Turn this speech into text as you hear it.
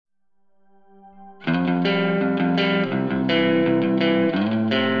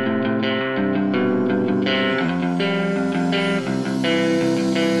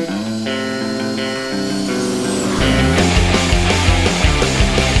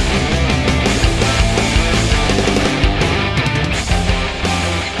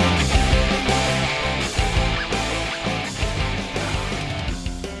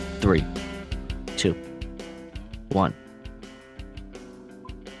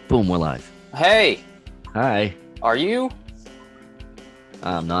Boom, we're live. Hey, Hi. are you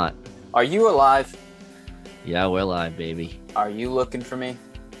I'm not. alive? Yeah, we're live, baby. Are you looking for me?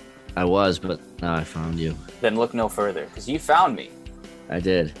 I was, but now I found you. Then look no further, because you found me I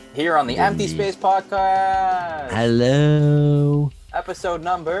did. here on the Did Empty indeed. Space Podcast. Hello. Episode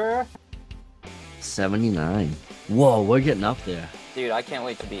number. 79. Whoa, we're getting up there. Dude, I can't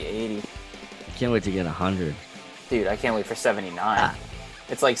wait to be 80. I can't wait to get 100. Dude, I can't wait for 79. Ah.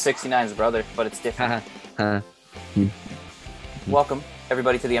 It's like 69's brother, but it's different. Welcome,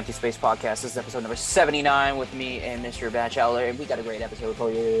 everybody, to the Empty Space Podcast. This is episode number 79 with me and Mr. Batchelor, and we got a great episode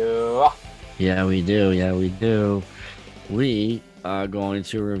for you. Yeah, we do. Yeah, we do. We are going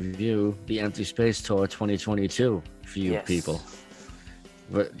to review the Empty Space Tour 2022 for you Yes. people.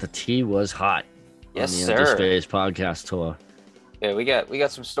 But the tea was hot Yes, on the sir. Empty Space Podcast Tour. Yeah, we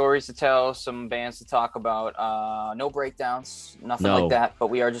got some stories to tell, some bands to talk about. No breakdowns, nothing No. like that. But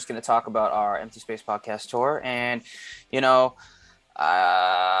we are just going to talk about our Empty Space Podcast tour, and you know,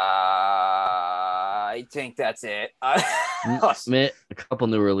 I think that's it. A couple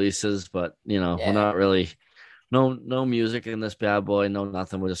new releases, but Yeah. we're not really no music in this bad boy, no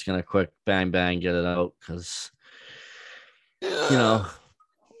nothing. We're just gonna quick bang get it out because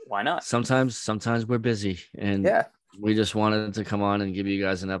Why not? sometimes we're busy and Yeah, we just wanted to come on and give you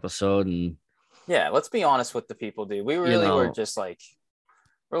guys an episode and yeah. Let's be honest with the people, dude. We really were just like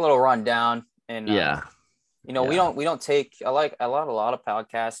we're a little run down, and we yeah. don't take a lot of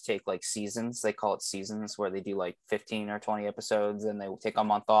podcasts take like seasons. They call it seasons, where they do like 15 or 20 episodes and they take a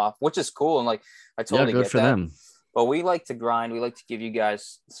month off, which is cool. And like I totally Good get for that. them. But we like to grind. We like to give you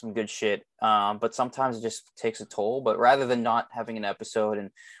guys some good shit. But sometimes it just takes a toll. But rather than not having an episode, and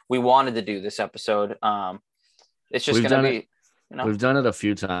we wanted to do this episode, it's just going to be, We've done it a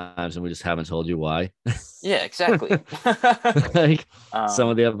few times and we just haven't told you why. Yeah, exactly. Like some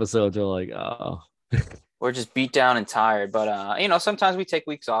of the episodes are like, oh, we're just beat down and tired. But, sometimes we take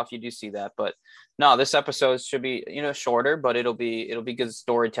weeks off. You do see that. But no, this episode should be, shorter, but it'll be good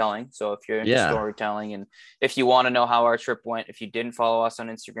storytelling. So if you're into storytelling, and if you want to know how our trip went, if you didn't follow us on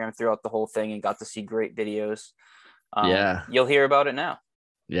Instagram throughout the whole thing and got to see great videos, you'll hear about it now.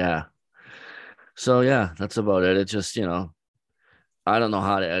 Yeah. So yeah, that's about it. It's just, I don't know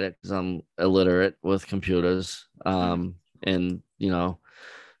how to edit because I'm illiterate with computers. And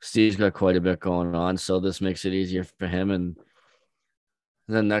Steve's got quite a bit going on, so this makes it easier for him. And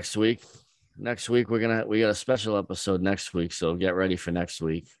then next week we got a special episode next week, so get ready for next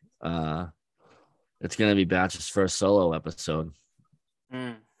week. It's gonna be Batch's first solo episode.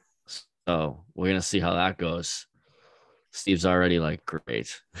 So we're gonna see how that goes. Steve's already like,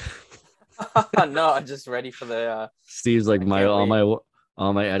 great. No, I'm just ready for the Steve's like, all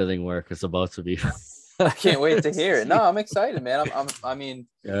my editing work is about to be I can't wait to hear it. No, I'm excited, man. yeah. I mean,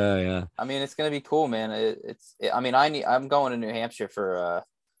 it's gonna be cool, man. I'm going to New Hampshire for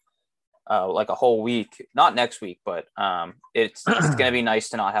like a whole week. Not next week, but it's gonna be nice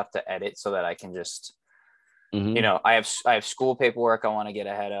to not have to edit, so that I can just I have school paperwork I want to get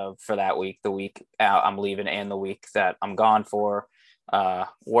ahead of for that week, the week I'm leaving, and the week that I'm gone for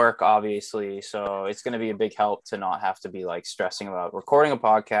work, obviously. So it's going to be a big help to not have to be like stressing about recording a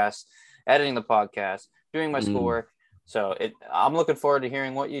podcast, editing the podcast, doing my schoolwork. So I'm looking forward to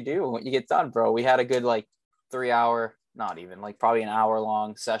hearing what you do and what you get done, bro. We had a good like 3 hour, not even like probably an hour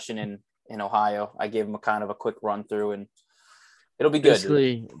long session in Ohio. I gave him a kind of a quick run through, and it'll be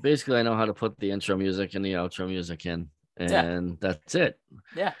good. Basically, I know how to put the intro music and the outro music in, and that's it.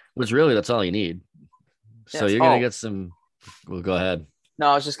 Yeah. Which really, that's all you need. So you're going to get some. Well, go ahead. No,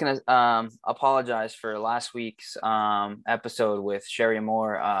 I was just going to apologize for last week's episode with Sherry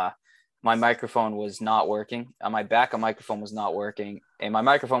Moore. My microphone was not working. My backup microphone was not working. And my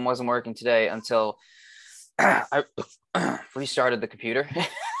microphone wasn't working today until I restarted the computer.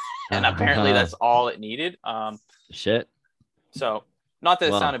 And apparently that's all it needed. Shit. So not that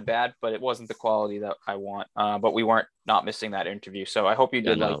it sounded bad, but it wasn't the quality that I want. But we weren't not missing that interview. So I hope you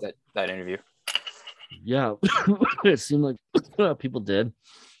did like that interview. Yeah, it seemed like people did.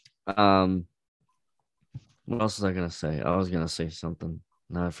 What else was I gonna say? I was gonna say something.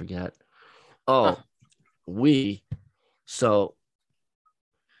 Now I forget. Oh, so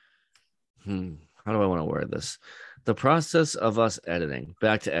how do I want to word this? The process of us editing,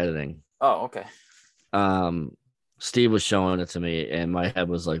 back to editing. Oh, okay. Steve was showing it to me, and my head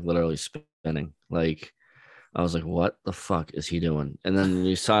was like literally spinning. Like, I was like, what the fuck is he doing? And then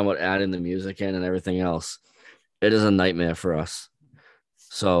you saw about adding the music in and everything else. It is a nightmare for us.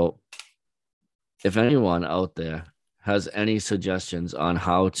 So if anyone out there has any suggestions on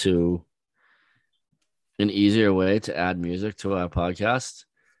how to, an easier way to add music to our podcast,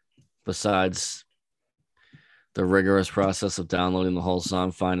 besides the rigorous process of downloading the whole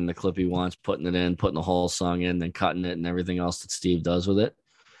song, finding the clip he wants, putting it in, putting the whole song in, then cutting it and everything else that Steve does with it.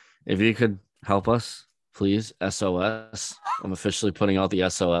 If you could help us, please, SOS. I'm officially putting out the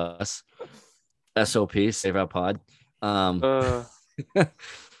SOS. SOP, Save Our Pod.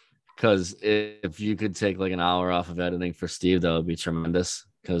 Because if you could take like an hour off of editing for Steve, that would be tremendous.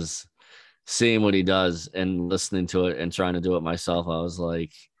 Because seeing what he does and listening to it and trying to do it myself, I was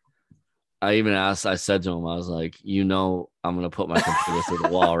like, I said to him, I was like, I'm going to put my computer through the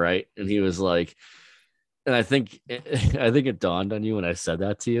wall, right? And he was like, and I think it dawned on you when I said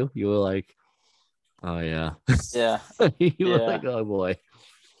that to you. You were like, oh, yeah. Yeah. You were like, oh, boy.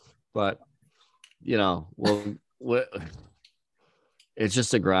 But, it's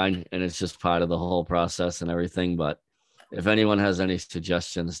just a grind and it's just part of the whole process and everything. But if anyone has any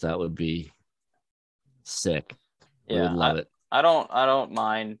suggestions, that would be sick. We would love it. I don't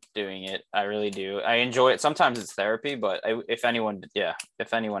mind doing it. I really do. I enjoy it. Sometimes it's therapy, but if anyone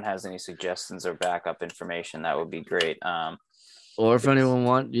has any suggestions or backup information, that would be great. Or if anyone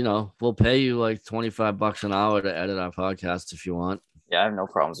want, we'll pay you like $25 an hour to edit our podcast if you want. Yeah, I have no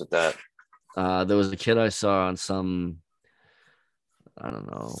problems with that. There was a kid I saw on some, I don't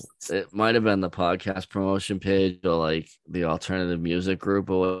know, it might have been the podcast promotion page or like the alternative music group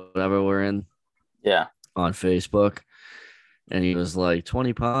or whatever we're in. Yeah. On Facebook. And he was like,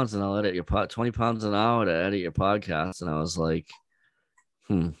 20 pounds and I'll edit your 20 pounds an hour to edit your podcast. And I was like,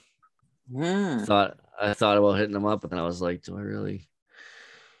 I thought about hitting him up, but then I was like, do I really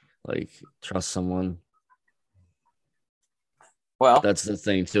like trust someone? Well, that's the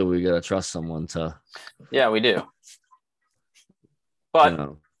thing too. We got to trust someone to. Yeah, we do.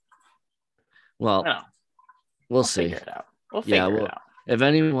 But we'll see. Figure it out. We'll figure it out. If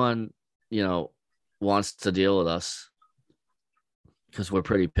anyone, wants to deal with us, because we're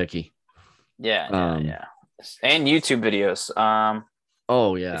pretty picky. Yeah. And YouTube videos.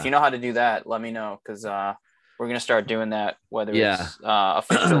 Oh yeah. If you know how to do that, let me know, because we're gonna start doing that, whether it's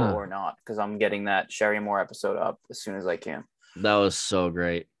official or not. Because I'm getting that Sherry Moore episode up as soon as I can. That was so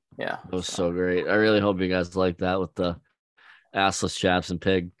great. Yeah, it was so great. I really hope you guys like that with the assless chaps and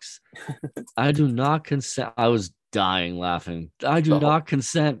pigs. I do not consent. I was dying laughing. I do not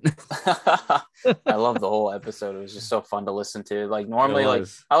consent. I love the whole episode. It was just so fun to listen to. Like normally, like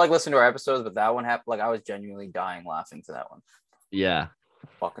I like listening to our episodes, but that one happened. Like I was genuinely dying laughing to that one. Yeah,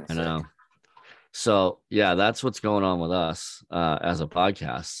 fucking sick. I know. So yeah, that's what's going on with us as a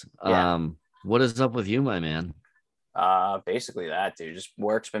podcast. Yeah. What is up with you, my man? Basically that, dude. Just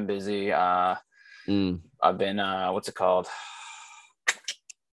work's been busy. I've been what's it called?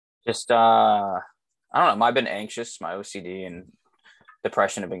 Just I don't know. I've been anxious. My OCD and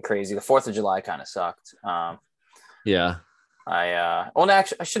depression have been crazy. The 4th of July kind of sucked. Yeah.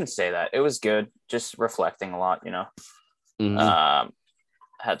 Actually, I shouldn't say that. It was good. Just reflecting a lot,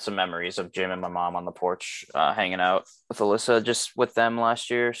 Had some memories of Jim and my mom on the porch, hanging out with Alyssa, just with them last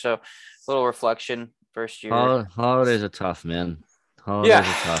year. So a little reflection. First year. Holidays are tough, man. Holidays are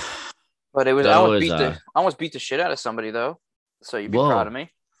tough. But it was I almost beat the shit out of somebody though. So you'd be proud of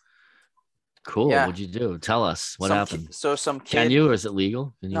me. Cool. Yeah. What'd you do? Tell us what happened. Some kid. Can you, or is it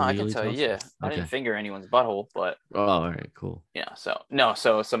legal? No, I can tell you. Yeah. I didn't finger anyone's butthole, but. Oh, all right, cool. Yeah. So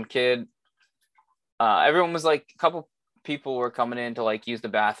some kid. Everyone was like, a couple people were coming in to like use the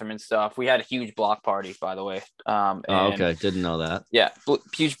bathroom and stuff. We had a huge block party, by the way. Okay, didn't know that. Yeah,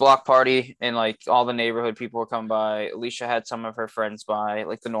 huge block party, and like all the neighborhood people were coming by. Alicia had some of her friends by,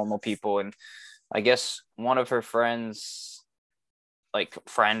 like the normal people, and I guess one of her friends. Like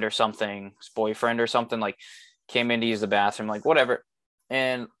friend or something, his boyfriend or something, like came in to use the bathroom, like whatever.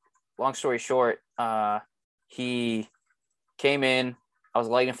 And long story short, he came in. I was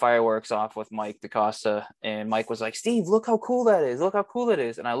lighting fireworks off with Mike DaCosta, and Mike was like, "Steve, look how cool that is! Look how cool it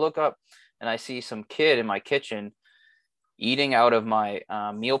is!" And I look up, and I see some kid in my kitchen eating out of my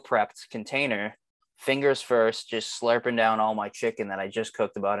meal prepped container, fingers first, just slurping down all my chicken that I just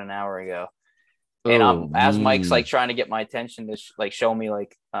cooked about an hour ago. And as Mike's like trying to get my attention to like show me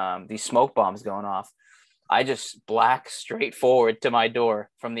like these smoke bombs going off, I just black straight forward to my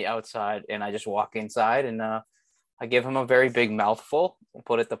door from the outside, and I just walk inside, and I give him a very big mouthful,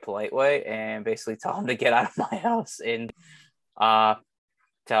 put it the polite way, and basically tell him to get out of my house. And I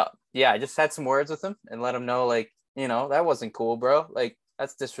just had some words with him and let him know, like, that wasn't cool, bro. Like,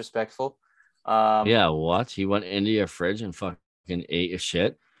 that's disrespectful. Yeah, what? He went into your fridge and fucking ate your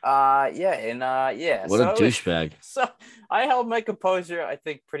shit? What a douchebag. So I held my composure, I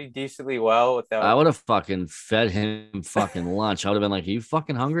think, pretty decently well. I would have fucking fed him fucking lunch. I would have been like, "Are you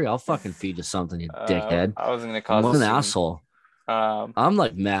fucking hungry? I'll fucking feed you something, you dickhead." I wasn't gonna cause an asshole. I'm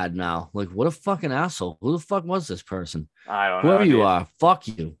like mad now. Like, what a fucking asshole. Who the fuck was this person? I don't Whoever know, you dude. are, fuck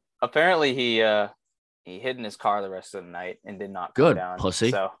you. Apparently he hid in his car the rest of the night and did not come Good down.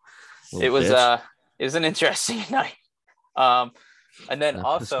 pussy, So little it was bitch. it was an interesting night. Um, and then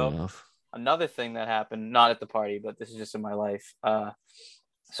That pissed me also off. another thing that happened, not at the party, but this is just in my life.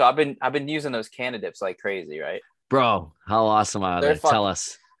 So I've been using those candidates like crazy, right? Bro, how awesome are They're they? Tell fuck,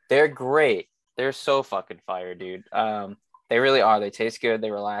 us. they're great. They're so fucking fire, dude. They really are. They taste good.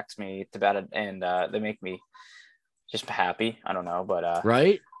 They relax me to bed, and they make me just happy. I don't know, but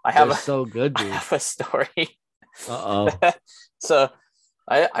Right? I have They're a so good, I dude. have a story. Uh-oh. So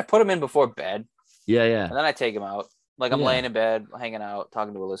I put them in before bed, Yeah, yeah. and then I take them out. Like I'm Yeah. laying in bed, hanging out,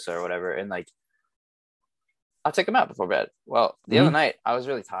 talking to Alyssa or whatever, and like I'll take them out before bed. Well, the other Hmm. night I was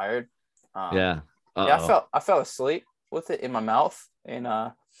really tired. Um, Yeah. yeah, Uh-oh. I fell asleep with it in my mouth, and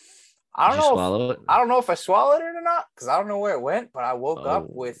Did you swallow it? I don't know if I swallowed it or not because I don't know where it went, but I woke up Oh.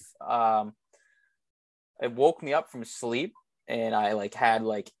 with it woke me up from sleep, and I like had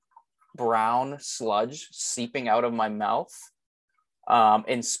like brown sludge seeping out of my mouth,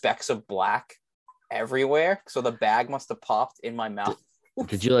 in specks of black everywhere. So the bag must have popped in my Did, mouth.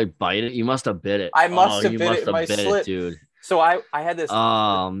 did you like bite it? You must have bit it. I Oh, must have you bit it must in my have bit it, slit. dude. So I had this, the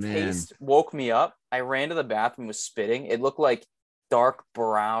Oh man. taste woke me up. I ran to the bathroom, was spitting. It looked like dark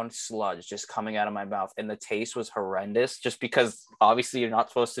brown sludge just coming out of my mouth. And the taste was horrendous just because obviously you're not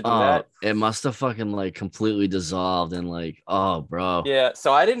supposed to do Oh, that. it must have fucking like completely dissolved and like, oh, bro. Yeah.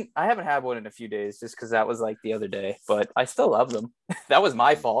 So I haven't had one in a few days just because that was like the other day, but I still love them. That was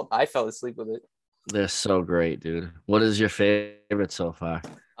my fault. I fell asleep with it. They're so great, dude. What is your favorite so far?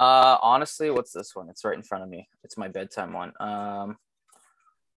 Honestly, what's this one? It's right in front of me. It's my bedtime one.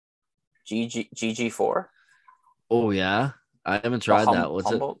 GG4. Oh yeah. I haven't The tried that.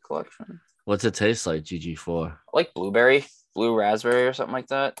 Humboldt collection. What's it taste like, GG4? I like blueberry, blue raspberry or something like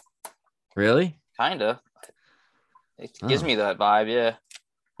that. Really? Kinda. It gives Oh. me that vibe, yeah.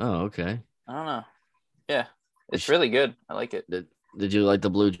 Oh, okay. I don't know. Yeah. You It's sh- really good. I like it. did you like the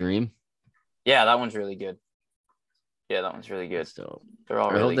Blue Dream? Yeah, that one's really good. Yeah, that one's really good. That's dope. They're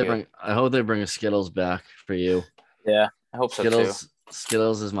all really good. I hope they bring a Skittles back for you. Yeah, I hope so too.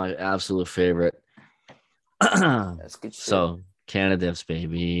 Skittles is my absolute favorite. That's good shit. So candidates,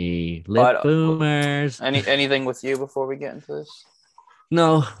 baby. Lip But boomers. anything with you before we get into this?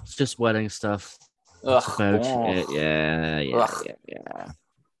 No, it's just wedding stuff. That's Ugh. about Oh. it. Yeah. Ugh.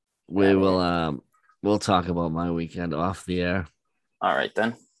 We Yeah, will man. we'll talk about my weekend off the air. All right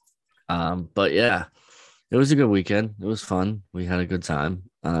then. But yeah, it was a good weekend. It was fun. We had a good time.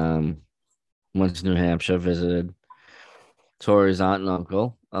 Went to New Hampshire, visited Tori's aunt and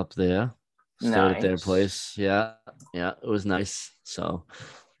uncle up there. Stayed at their Nice. place. Yeah, it was nice. So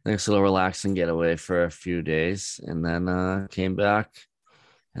nice little relaxing getaway for a few days, and then came back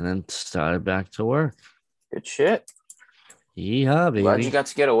and then started back to work. Good shit. Yeehaw, Glad baby. you got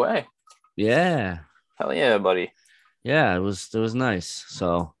to get away. Yeah. Hell yeah, buddy. Yeah, it was nice.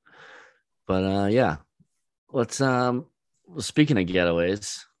 So, but yeah. Let's speaking of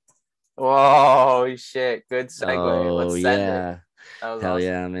getaways. Oh shit. Good segue. Oh Let's send it. yeah. That was Hell awesome.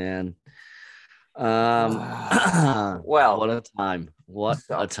 yeah, man. Well, What a time. What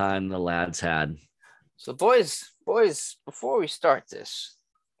so, a time the lads had. so boys, before we start this,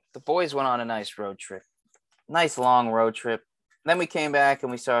 the boys went on a nice road trip. Nice long road trip. Then we came back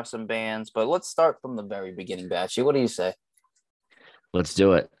and we saw some bands, but let's start from the very beginning, Batchy. What do you say? Let's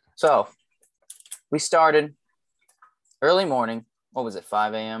do it. So we started early morning. What was it?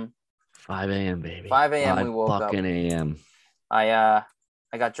 5 a.m. 5 a.m. baby. 5 a.m. we 5 woke up. fucking a.m. I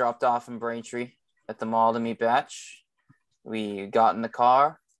got dropped off in Braintree at the mall to meet Batch. We got in the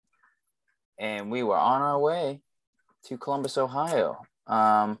car and we were on our way to Columbus, Ohio.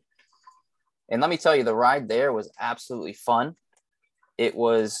 And let me tell you, the ride there was absolutely fun. It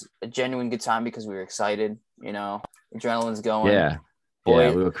was a genuine good time because we were excited, adrenaline's going. Yeah.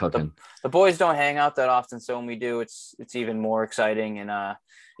 Boys, we were cooking. the boys don't hang out that often, so when we do, it's even more exciting. And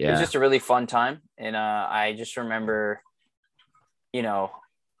it was just a really fun time. And I just remember,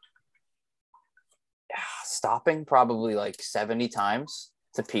 stopping probably like 70 times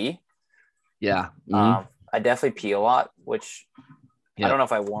to pee. Yeah. Mm-hmm. I definitely pee a lot, which Yep. I don't know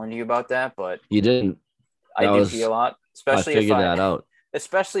if I warned you about that, but You didn't. I do pee a lot, especially I figured that out.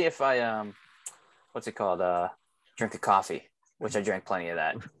 especially if I what's it called? Drink a coffee, which I drank plenty of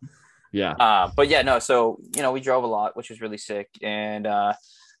that. Yeah. But yeah, no. So we drove a lot, which was really sick, and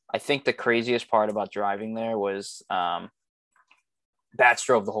I think the craziest part about driving there was Bats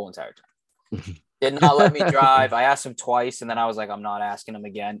drove the whole entire time. Did not let me drive. I asked him twice, and then I was like, I'm not asking him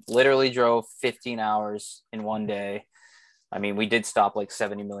again. Literally drove 15 hours in one day. I mean, we did stop like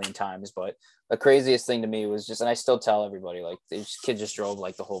 70 million times, but the craziest thing to me was just, and I still tell everybody, like, this kid just drove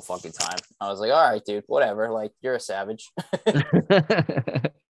like the whole fucking time. I was like, all right, dude, whatever. Like, you're a savage.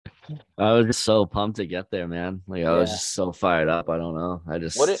 I was just so pumped to get there, man. Like I was Yeah. just so fired up. I don't know.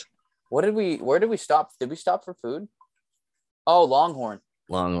 What did, where did we stop? Did we stop for food? Oh, Longhorn.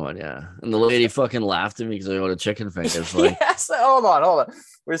 Long one, yeah. And the lady fucking laughed at me because I ordered chicken fingers. Like, Yes. Hold on.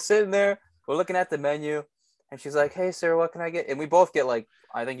 We're sitting there, we're looking at the menu, and she's like, "Hey, sir, what can I get?" And we both get like,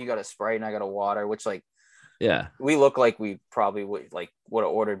 I think you got a Sprite and I got a water, which like yeah, we look like we probably would have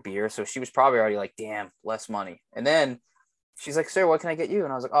ordered beer. So she was probably already like, damn, less money. And then she's like, "Sir, what can I get you?"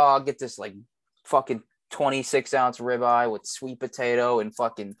 And I was like, "Oh, I'll get this like fucking 26-ounce ribeye with sweet potato and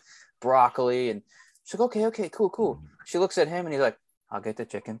fucking broccoli." And she's like, okay, cool. She looks at him and he's like, "I'll get the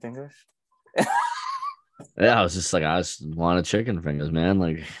chicken fingers." yeah. I was just like, I just wanted chicken fingers, man.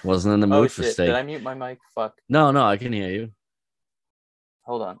 Like, wasn't in the Oh mood for shit! Did steak. I mute my mic? Fuck. No, I can hear you.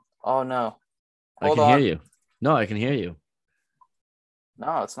 Hold on. Oh no. I Hold can hear on. you. No, I can hear you.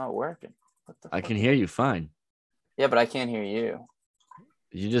 No, it's not working. What the I fuck can is- hear you fine. Yeah, but I can't hear you.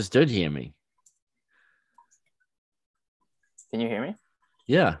 You just did hear me. Can you hear me?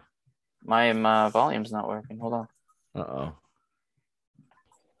 Yeah. My volume's not working. Hold on. Uh-oh.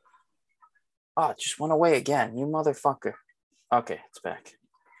 Oh, it just went away again. You motherfucker. Okay, it's back.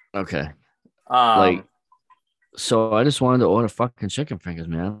 Okay. Um, Like, so I just wanted to order fucking chicken fingers,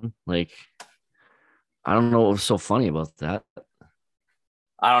 man. Like, I don't know what was so funny about that.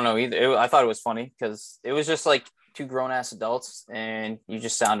 I don't know either. I thought it was funny because it was just like two grown ass adults, and you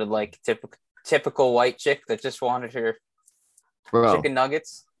just sounded like typical white chick that just wanted her Bro, chicken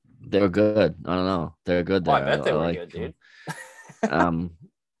nuggets. they were good. I don't know. They're good Oh, there. I bet they were like good, dude. them.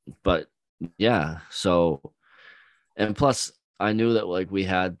 But yeah, so and plus I knew that like we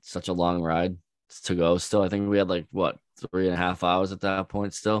had such a long ride to go still. I think we had like what 3.5 hours at that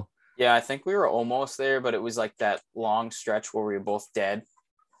point still. Yeah, I think we were almost there, but it was like that long stretch where we were both dead.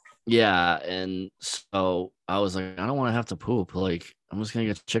 Yeah, and so I was like, I don't want to have to poop. Like, I'm just gonna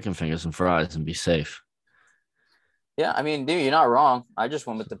get chicken fingers and fries and be safe. Yeah, I mean, dude, you're not wrong. I just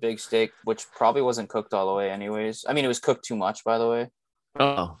went with the big steak, which probably wasn't cooked all the way, anyways. I mean, it was cooked too much, by the way.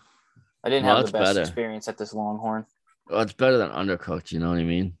 Oh, I didn't well, have that's the best better. experience at this Longhorn. Well, it's better than undercooked. You know what I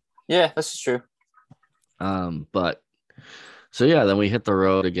mean? Yeah, this is true. But so yeah, then we hit the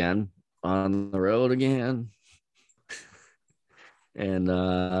road again. On the road again. And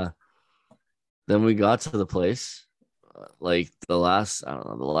then we got to the place. Like the last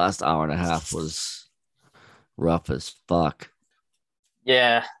hour and a half was rough as fuck.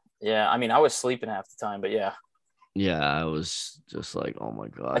 Yeah, I mean, I was sleeping half the time, but yeah, Yeah, I was just like, oh my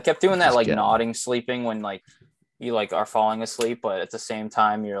god. I kept doing that Just like get- nodding, sleeping when like you like are falling asleep, but at the same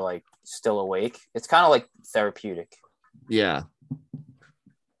time you're like still awake. It's kind of like therapeutic. Yeah.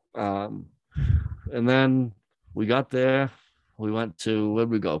 And then we got there. We went to where'd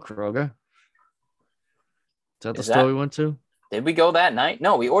we go? Kroger. Is that the Is store that- we went to? Did we go that night?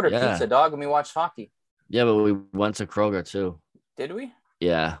 No, we ordered Yeah. pizza, dog, and we watched hockey. Yeah, but we went to Kroger too. Did we?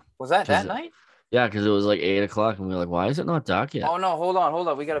 Yeah. Was that 'Cause- night? Yeah, because it was like 8 o'clock, and we were like, "Why is it not dark yet?" Oh no, hold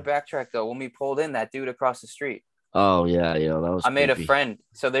on. We got to backtrack though. When we pulled in, that dude across the street. Oh yeah, that was. I made a creepy. friend.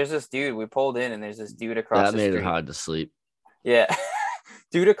 So there's this dude. We pulled in, and there's this dude across That the made street. it hard to sleep. Yeah,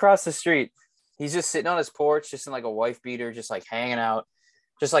 dude across the street. He's just sitting on his porch, just in like a wife beater, just like hanging out,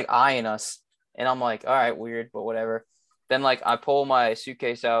 just like eyeing us. And I'm like, all right, weird, but whatever. Then like I pull my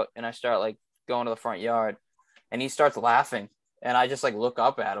suitcase out and I start like going to the front yard, and he starts laughing, and I just like look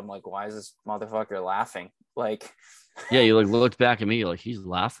up at him like, why is this motherfucker laughing? Like, Yeah, you like looked back at me, you're like he's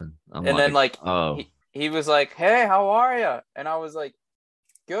laughing. I'm and then like oh, he was like, hey, how are you? And I was like,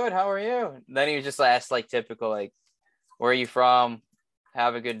 good, how are you? And then he was just asked like typical like, where are you from?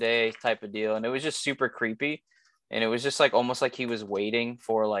 Have a good day type of deal. And it was just super creepy. And it was just like almost like he was waiting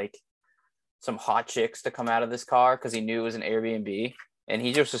for like some hot chicks to come out of this car because he knew it was an Airbnb. And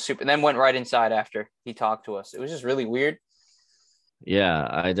he just was super, and then went right inside after he talked to us. It was just really weird. yeah.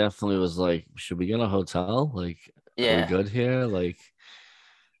 I definitely was like, should we get a hotel? Like, are we Yeah. good here? Like,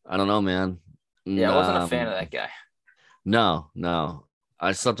 I don't know, man. Yeah, I wasn't a fan of that guy. No.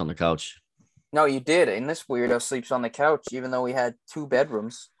 I slept on the couch. No, you did. And this weirdo sleeps on the couch, even though we had 2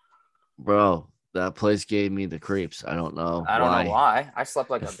 bedrooms. Bro, that place gave me the creeps. I don't know. I don't know why. I slept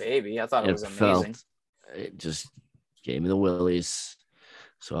like a baby. I thought it was amazing. It just gave me the willies.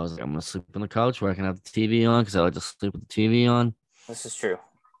 So I was like, I'm gonna sleep on the couch where I can have the TV on because I like to sleep with the TV on. This is true.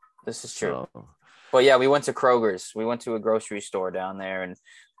 So, But yeah, we went to Kroger's. We went to a grocery store down there and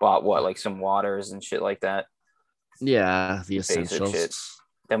bought like some waters and shit like that. yeah, the Basic essentials. shit.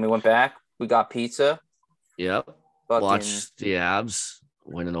 Then we went back. We got pizza. Yep. Fucking Watch the Abs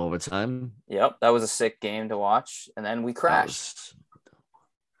win in overtime. yep, that was a sick game to watch. And then we That crashed. was,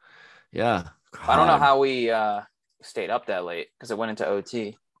 yeah, I don't know hard. how we stayed up that late because it went into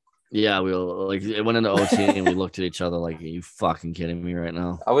OT. Yeah, we were like, it went into OT and we looked at each other like, are you fucking kidding me right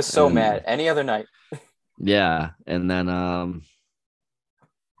now? I was so And mad. Any other night. yeah, and then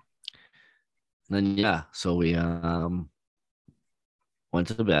yeah, so we went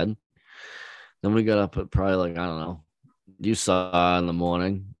to bed. Then we got up at probably like, I don't know. You saw in the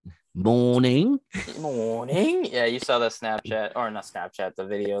morning. Morning. Morning. Yeah, you saw the Snapchat or not Snapchat, the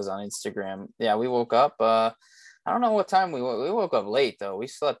videos on Instagram. Yeah, we woke up. I don't know what time we woke up late though. We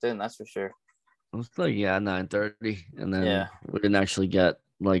slept in, that's for sure. It was like, yeah, 9:30. And then Yeah. we didn't actually get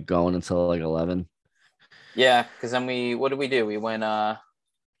like going until like 11. Yeah, because then what did we do? We went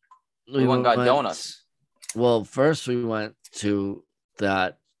we went and got donuts. Well, first we went to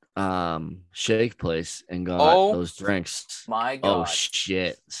that shake place and got Oh, those drinks. My Oh God.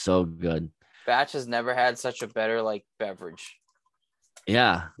 shit, so good. Batch has never had such a better like beverage.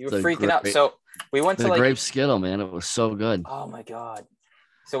 Yeah, You were freaking out. So we went to the like grape skittle, man. It was so good. oh my God.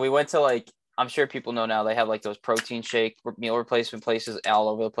 So we went to like I'm sure people know now they have like those protein shake meal replacement places all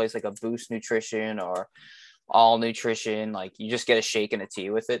over the place, like a Boost Nutrition or All Nutrition. Like you just get a shake and a tea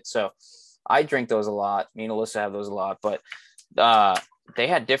with it. So I drink those a lot. Me and Alyssa have those a lot, but they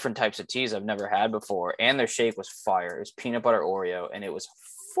had different types of teas I've never had before, and their shake was fire. It was peanut butter Oreo, and it was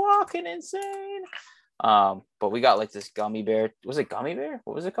fucking insane. But we got like this gummy bear. Was it gummy bear?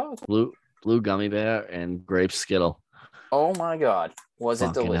 What was it called? Blue gummy bear and grape skittle. Oh my God, was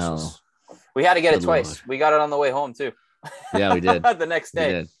it delicious? Hell. We had to get it twice. Lord. We got it on the way home too. Yeah, we did. The next day.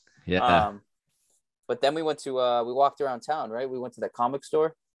 We did. Yeah. But then we went to we walked around town, right? We went to that comic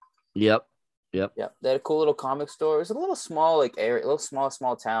store. Yep. Yeah, they had a cool little comic store. It was a little small, like area, a little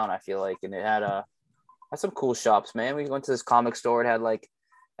small town. I feel like, and it had some cool shops, man. We went to this comic store. It had like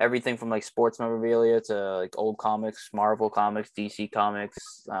everything from like sports memorabilia to like old comics, Marvel comics, DC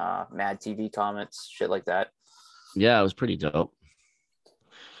comics, Mad TV comics, shit like that. Yeah, it was pretty dope.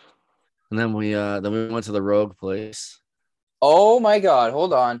 And then we went to the Rogue place. Oh my God,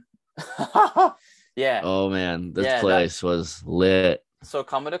 hold on. Yeah. Oh man, this place was lit. So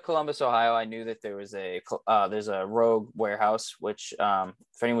coming to Columbus, Ohio, I knew that there was there's a Rogue warehouse, which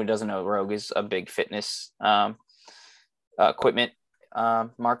if anyone doesn't know, Rogue is a big fitness equipment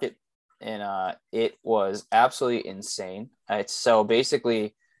market, and it was absolutely insane. It's so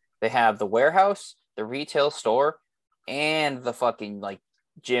basically they have the warehouse, the retail store, and the fucking like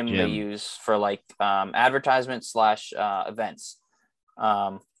gym. They use for like advertisement / events,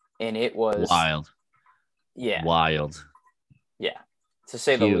 and it was wild. Yeah, wild. Yeah. To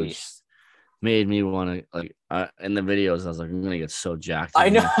say the least. Made me want to like in the videos I was like, I'm gonna get so jacked. I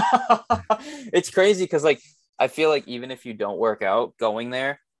know. It's crazy because like I feel like even if you don't work out going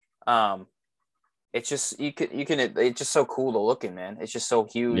there, it's just it's just so cool to look in, man. It's just so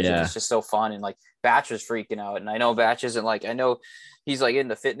huge and it's just so fun, and like Batch was freaking out, and I know Batch isn't like, I know he's like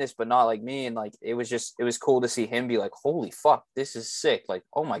into fitness but not like me, and like it was cool to see him be like, holy fuck, this is sick. Like,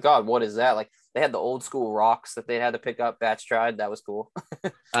 oh my God, what is that? Like they had the old school rocks that they had to pick up. Batch tried. That was cool.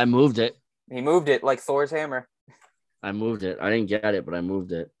 I moved it. He moved it like Thor's hammer. I moved it. I didn't get it, but I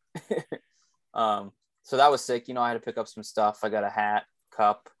moved it. So that was sick. You know, I had to pick up some stuff. I got a hat,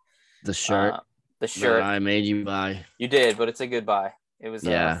 cup, the shirt. That I made you buy. You did, but it's a good buy. It was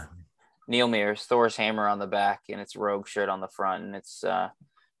Neil Mears, Thor's hammer on the back, and it's Rogue shirt on the front, and it's that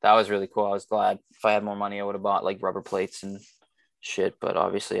was really cool. I was glad. If I had more money, I would have bought like rubber plates and shit, but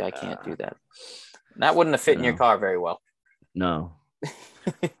obviously I can't do that. And that wouldn't have fit in your car very well. No.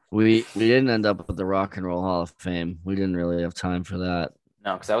 we didn't end up at the Rock and Roll Hall of Fame. We didn't really have time for that.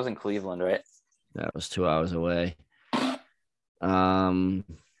 No, because I was in Cleveland, right? That was 2 hours away. Then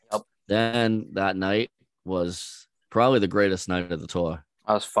that night was probably the greatest night of the tour.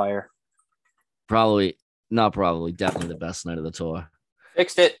 I was fire. Definitely the best night of the tour.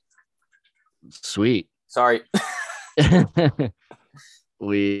 Fixed it. Sweet. Sorry.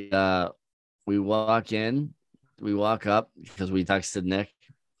 We walk in, we walk up because we texted Nick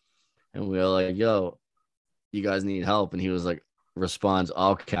and we were like, yo, you guys need help. And he was like, responds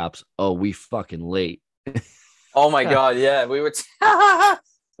all caps, oh, we fucking late. Oh my God. Yeah, we were.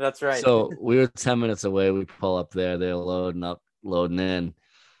 That's right. So we were 10 minutes away. We pull up there. They're loading in.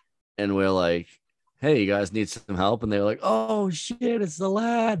 And we're like, hey, you guys need some help? And they're like, oh, shit, it's the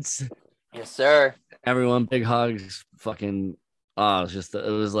lads. Yes, sir. Everyone, big hugs. Fucking, it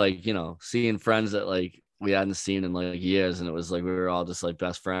was like, you know, seeing friends that like we hadn't seen in like years. And it was like we were all just like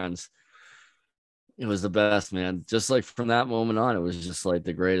best friends. It was the best, man. Just like from that moment on, it was just like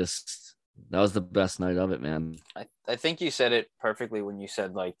the greatest That was the best night of it, man. I think you said it perfectly when you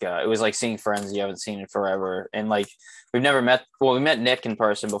said like it was like seeing friends you haven't seen in forever, and like we've never met. Well, we met Nick in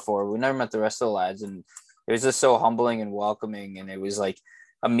person before. We never met the rest of the lads, and it was just so humbling and welcoming. And it was like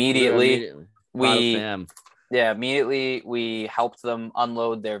immediately Part of we fam. yeah, immediately we helped them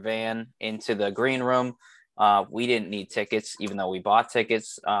unload their van into the green room. We didn't need tickets, even though we bought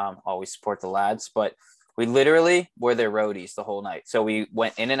tickets. Always support the lads, but we literally were their roadies the whole night. So we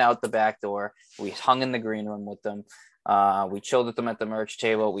went in and out the back door. We hung in the green room with them. We chilled with them at the merch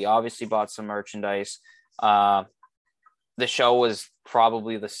table. We obviously bought some merchandise. The show was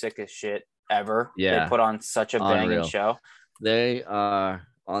probably the sickest shit ever. Yeah. They put on such a banging Unreal. show. They are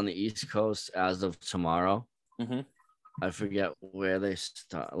on the East Coast as of tomorrow. Mm-hmm. I forget where they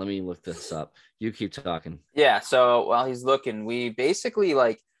start. Let me look this up. You keep talking. Yeah. So while he's looking, we basically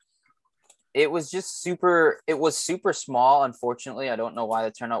like it was super small. Unfortunately, I don't know why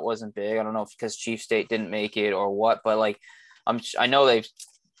the turnout wasn't big. I don't know if because Chief State didn't make it or what, but like I know they've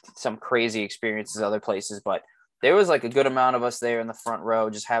some crazy experiences other places, but there was like a good amount of us there in the front row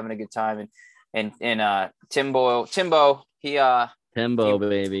just having a good time. And Timbo Timbo,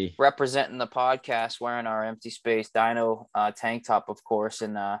 baby. representing the podcast, wearing our Empty Space Dino tank top, of course.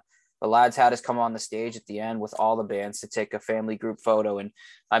 And the lads had us come on the stage at the end with all the bands to take a family group photo. And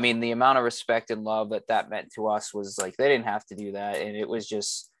I mean, the amount of respect and love that meant to us was like, they didn't have to do that. And it was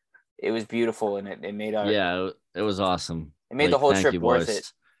beautiful. And it made it was awesome. It made the whole trip worth it.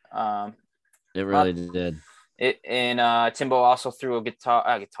 It really did. Timbo also threw a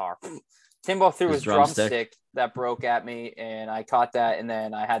guitar. Timbo threw his drumstick that broke at me, and I caught that, and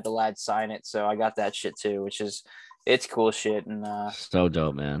then I had the lad sign it, so I got that shit too, it's cool shit. And so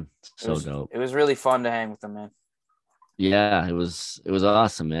dope, man. Dope. It was really fun to hang with them, man. Yeah, it was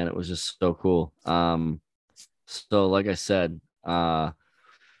awesome, man. It was just so cool. So like I said, the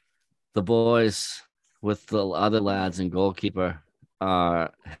boys with the other lads and goalkeeper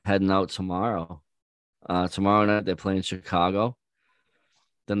are heading out tomorrow. Tomorrow night they're playing Chicago.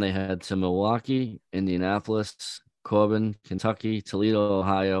 Then they head to Milwaukee, Indianapolis, Corbin, Kentucky, Toledo,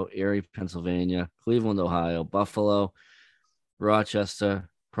 Ohio, Erie, Pennsylvania, Cleveland, Ohio, Buffalo, Rochester,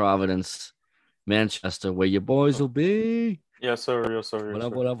 Providence, Manchester, where your boys will be. Yes, sir. Yes, sir.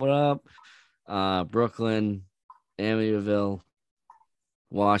 What up? Brooklyn, Amityville,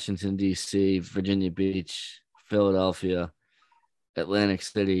 Washington, D.C., Virginia Beach, Philadelphia, Atlantic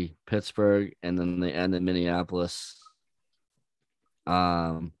City, Pittsburgh, and then they end in Minneapolis.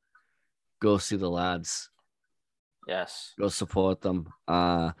 Go see the lads. Yes. Go support them.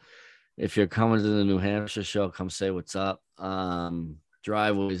 If you're coming to the New Hampshire show, come say what's up.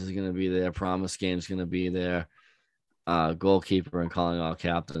 Driveways is gonna be there. Promise Game's gonna be there. Goalkeeper and calling all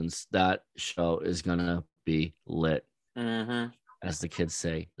captains. That show is gonna be lit. Mm-hmm. As the kids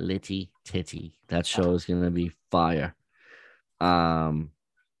say, litty titty. That show is gonna be fire.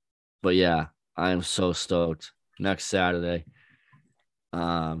 But yeah, I am so stoked. Next Saturday.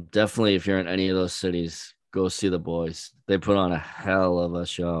 Definitely if you're in any of those cities, go see the boys. They put on a hell of a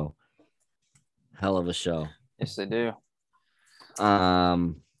show. Yes, they do.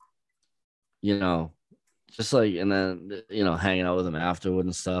 Just like, and then hanging out with them afterward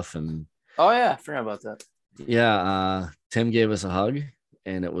and stuff. And oh yeah, I forgot about that. Yeah, Tim gave us a hug,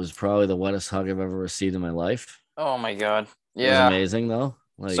 and it was probably the wettest hug I've ever received in my life. Oh my god. Yeah. It was amazing though.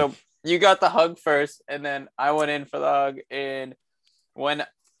 So you got the hug first, and then I went in for the hug, and when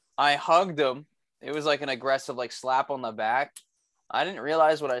I hugged him, it was like an aggressive like slap on the back. I didn't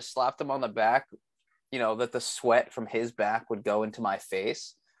realize when I slapped him on the back, that the sweat from his back would go into my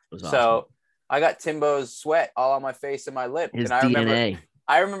face. So I got Timbo's sweat all on my face and my lip. His DNA.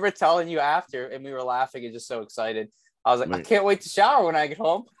 I remember telling you after, and we were laughing and just so excited. I was like, I can't wait to shower when I get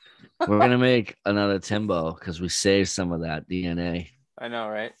home. We're going to make another Timbo because we saved some of that DNA. I know,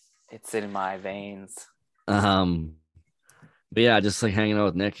 right? It's in my veins. But yeah, just like hanging out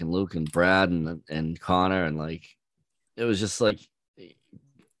with Nick and Luke and Brad and Connor, and like it was just like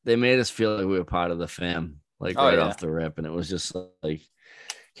they made us feel like we were part of the fam, like off the rip. And it was just like,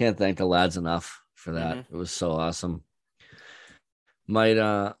 can't thank the lads enough for that. Mm-hmm. It was so awesome. Might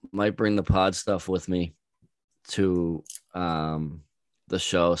bring the pod stuff with me to the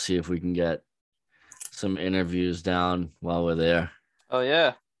show, see if we can get some interviews down while we're there. Oh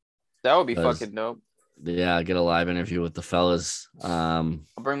yeah, that would be fucking dope. Yeah, get a live interview with the fellas. I'll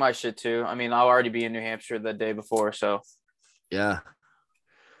bring my shit too. I mean, I'll already be in New Hampshire the day before, so yeah.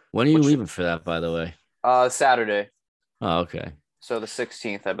 When are you leaving for that, by the way? Saturday. Oh, okay. So the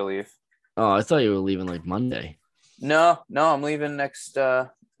 16th, I believe. Oh, I thought you were leaving like Monday. No, I'm leaving next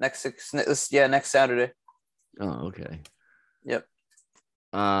Saturday. Oh, okay. Yep.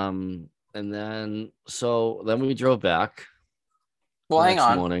 When And then we drove back Well, the hang next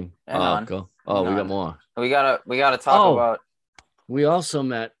on, morning. hang on, Go. hang We got on. more. We gotta talk Oh, about. we also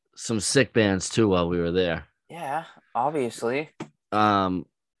met some sick bands too while we were there. Yeah, obviously. Um,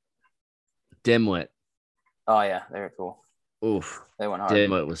 Dimwit. Oh yeah, they were cool. Oof. They went hard.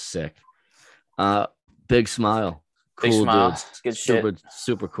 Dimwit was sick. Uh, Big Smile. Big Cool Smile. dudes. Good shit.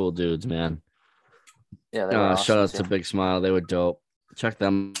 Super cool dudes, man. Yeah, they were awesome Shout out too. to Big Smile. They were dope. Check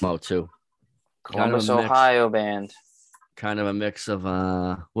them out too. Columbus, Ohio band. Kind of a mix of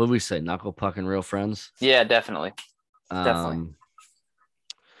what do we say? Knuckle Puck and Real Friends. Yeah, definitely. Definitely.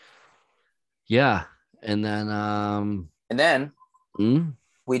 Yeah. And then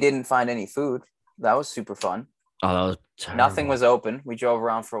we didn't find any food. That was super fun. Oh, that was terrible. Nothing was open. We drove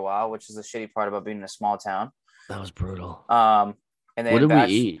around for a while, which is the shitty part about being in a small town. That was brutal. And then what did we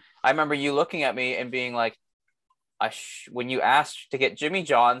eat? I remember you looking at me and being like, when you asked to get Jimmy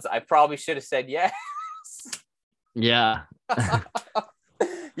John's, I probably should have said yes. Yeah.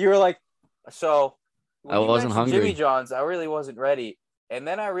 You were like, so I wasn't hungry. Jimmy John's, I really wasn't ready. And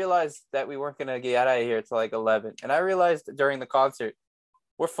then I realized that we weren't going to get out of here till like 11. And I realized during the concert,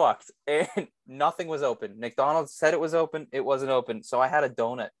 we're fucked. And nothing was open. McDonald's said it was open. It wasn't open. So I had a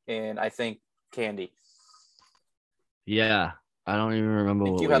donut and I think candy. Yeah. I don't even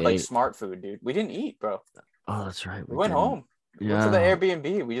remember what you had like smart food, dude. We didn't eat, bro. Oh, that's right. We went home. We went to the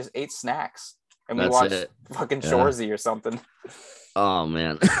Airbnb. We just ate snacks. And we watched fucking Shoresy or something. Oh,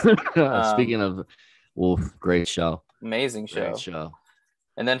 man. Speaking of Wolf, great show. Amazing show. Great show.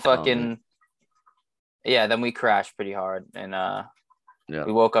 And then then we crashed pretty hard. And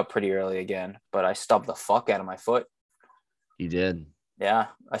we woke up pretty early again. But I stubbed the fuck out of my foot. You did? Yeah.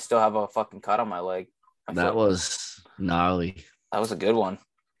 I still have a fucking cut on my leg. That was gnarly. That was a good one.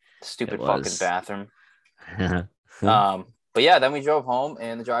 Stupid fucking bathroom. But yeah, then we drove home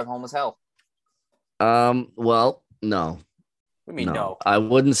and the drive home was hell. Well, no. What do you mean no? I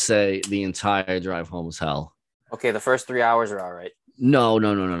wouldn't say the entire drive home was hell. Okay, the first 3 hours are all right. No.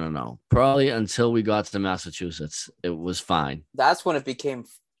 Probably until we got to Massachusetts, it was fine. That's when it became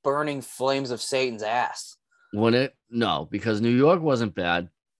burning flames of Satan's ass. No, because New York wasn't bad.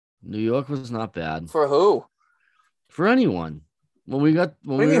 New York was not bad. For who? For anyone.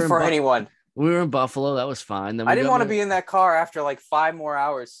 Anyone? We were in Buffalo. That was fine. Then I didn't want to be in that car after like 5 more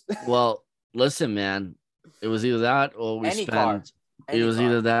hours. Well, listen, man. It was either that or we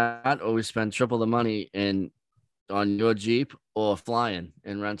spent triple the money on your Jeep or flying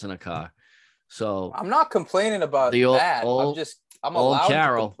and renting a car. So I'm not complaining about that. I'm allowed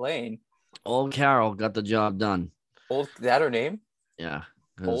to complain. Old Carol got the job done. That her name? Yeah.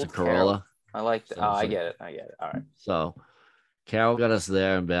 It was a Corolla. I like that. I get it. All right. So Carol got us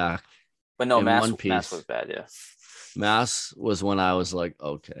there and back. But no, Mass was bad, yeah. Mass was when I was like,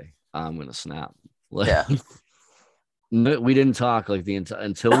 okay, I'm gonna snap. Yeah. We didn't talk like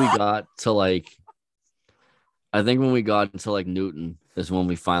until we got to like, I think when we got into like Newton is when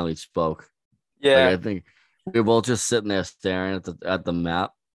we finally spoke. Yeah. I think we were both just sitting there staring at the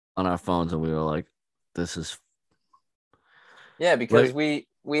map on our phones, and we were like, "This is." Yeah, because we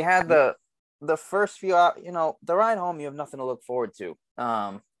had the first few hours, the ride home, you have nothing to look forward to.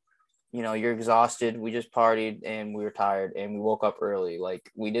 You're exhausted. We just partied and we were tired and we woke up early. Like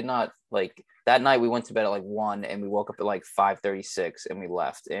we did not that night we went to bed at like 1 and we woke up at like 5:36 and we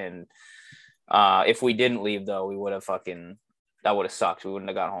left. And if we didn't leave though, we would have that would have sucked. We wouldn't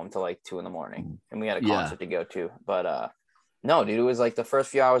have got home till like 2 a.m. and we had a concert to go to. But no, dude, it was like the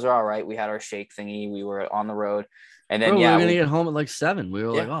first few hours are all right. We had our shake thingy. We were on the road. And then, we were going to get home at like 7. We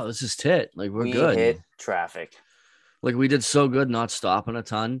were like, oh, this is tit. Like, we're good. We hit traffic. Like, we did so good not stopping a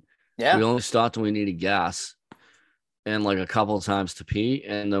ton. Yeah. We only stopped when we needed gas and like a couple of times to pee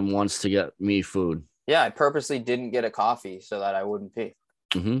and then once to get me food. Yeah, I purposely didn't get a coffee so that I wouldn't pee.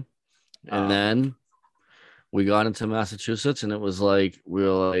 Mm-hmm. And then we got into Massachusetts and it was like, we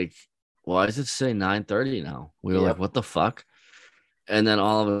were like, why does it say 9:30 now? We were like, what the fuck? And then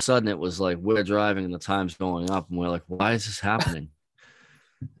all of a sudden it was like, we're driving and the time's going up. And we're like, why is this happening?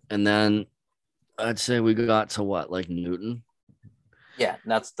 And then I'd say we got to what, like Newton? Yeah,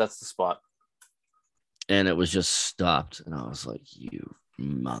 that's the spot. And it was just stopped. And I was like, you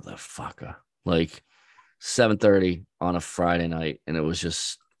motherfucker. Like 7:30 on a Friday night. And it was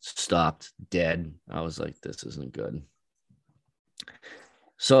just stopped dead. I was like, this isn't good.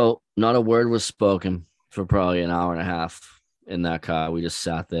 So not a word was spoken for probably an hour and a half in that car. We just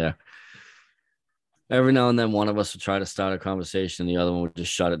sat there. Every now and then one of us would try to start a conversation. The other one would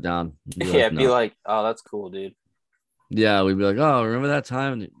just shut it down. Be like, oh, that's cool, dude. Yeah, we'd be like, oh, remember that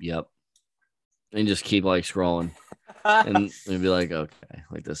time? Yep. And just keep like scrolling. and we'd be like, okay,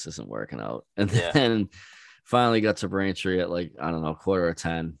 like this isn't working out. And Yeah. then finally got to Braintree at like, I don't know,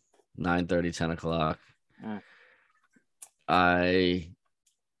 9:45, 9:30, 10 o'clock. Mm. I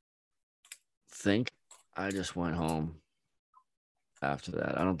think I just went home after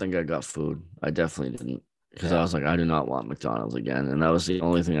that. I don't think I got food. I definitely didn't, because I was like, I do not want McDonald's again. And that was the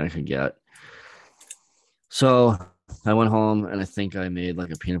only thing I could get. So I went home and I think I made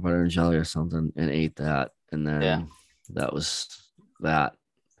like a peanut butter and jelly or something and ate that. And then that was that.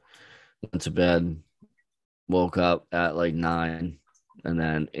 Went to bed, woke up at like 9 and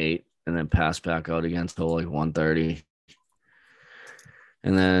then 8 and then passed back out again till like 1:30.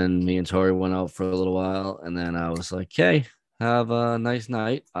 And then me and Tori went out for a little while. And then I was like, okay, have a nice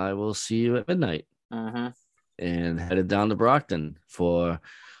night. I will see you at midnight. Mm-hmm. And headed down to Brockton for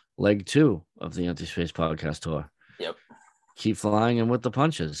leg 2 of the Empty Space podcast tour. Yep. Keep flying and with the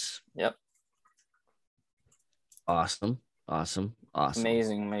punches. Yep. Awesome.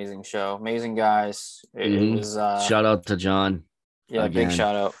 Amazing show. Amazing guys. It was shout out to John. Yeah, again. Big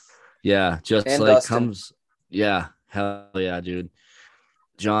shout out. Yeah, just and like Dustin. comes. Yeah, hell yeah, dude.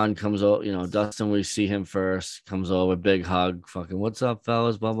 John comes over, Dustin, we see him first, comes over, big hug, fucking, what's up,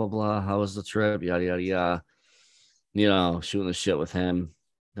 fellas, blah, blah, blah. How was the trip? Yada, yada, yada. Shooting the shit with him.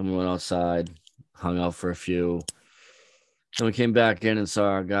 Then we went outside, hung out for a few. Then we came back in and saw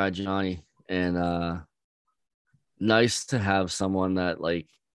our guy, Johnny. And nice to have someone that, like,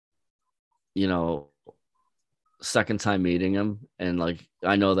 second time meeting him. And, like,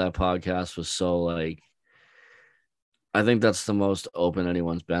 I know that podcast was so, like, I think that's the most open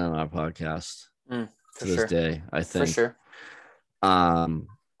anyone's been on our podcast to this day. I think for sure.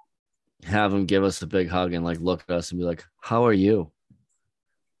 Have him give us a big hug and like look at us and be like, "How are you?"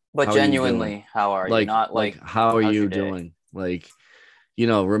 But how genuinely, how are you? Not like how are you doing? Like,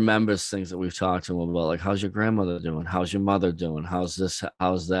 remembers things that we've talked to him about. Like, how's your grandmother doing? How's your mother doing? How's this?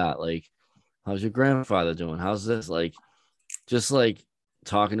 How's that? Like, how's your grandfather doing? How's this? Like, just like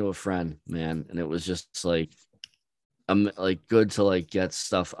talking to a friend, man. And it was just like. Like good to like get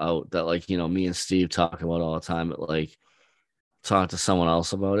stuff out that like me and Steve talk about all the time, but like talk to someone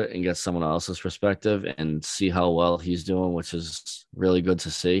else about it and get someone else's perspective and see how well he's doing, which is really good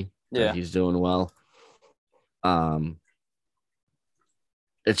to see. That he's doing well.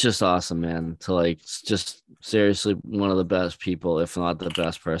 It's just awesome, man, to like just seriously one of the best people, if not the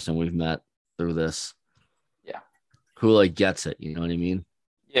best person we've met through this. Yeah. Who like gets it, you know what I mean?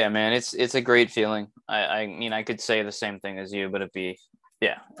 Yeah, man, it's a great feeling. I mean, I could say the same thing as you, but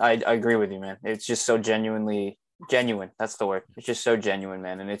I agree with you, man. It's just so genuine. That's the word. It's just so genuine,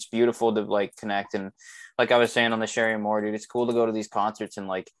 man. And it's beautiful to like connect. And like I was saying on the Sharing More, dude, it's cool to go to these concerts and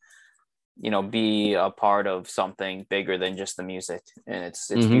like, be a part of something bigger than just the music. And it's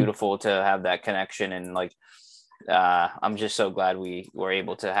beautiful to have that connection. And like, I'm just so glad we were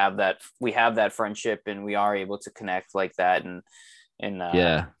able to have that. We have that friendship and we are able to connect like that. And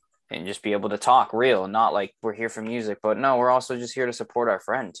just be able to talk real, not like we're here for music, but no, we're also just here to support our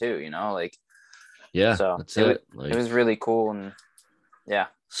friend too, like, so that's it. Like, it was really cool. And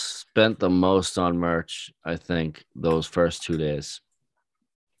spent the most on merch, I think, those first 2 days.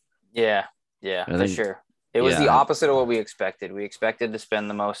 Yeah, for sure. It was the opposite of what we expected. We expected to spend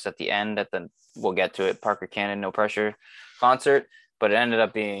the most at the end we'll get to it, Parker Cannon No Pressure concert, but it ended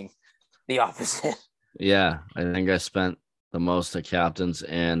up being the opposite. Yeah, I think I spent the most at Captain's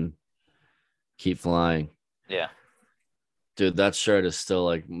and Keep Flying. Yeah. Dude, that shirt is still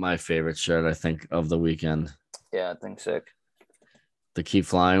like my favorite shirt, I think, of the weekend. Yeah, I think sick. The Keep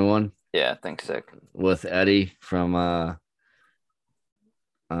Flying one? Yeah, I think sick. With Eddie from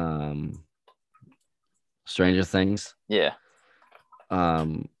Stranger Things. Yeah.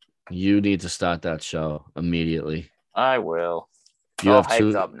 You need to start that show immediately. I will. You have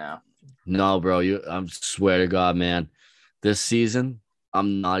hyped up now. No, bro. I swear to God, man. This season,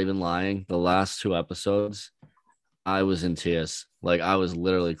 I'm not even lying. The last 2 episodes, I was in tears. Like I was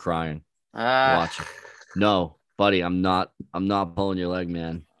literally crying watching. No, buddy, I'm not pulling your leg,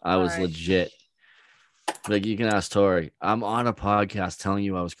 man. I was legit. Like you can ask Tori. I'm on a podcast telling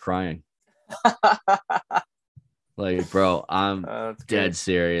you I was crying. Like, bro, I'm dead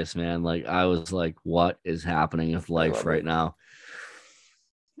serious, man. Like I was like, what is happening with life right now?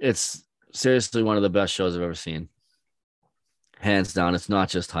 It's seriously one of the best shows I've ever seen. Hands down. It's not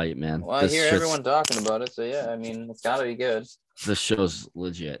just hype, man. Well, I hear everyone talking about it. So yeah, I mean, it's gotta be good. This show's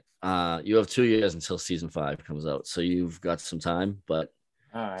legit. You have 2 years until season 5 comes out. So you've got some time, but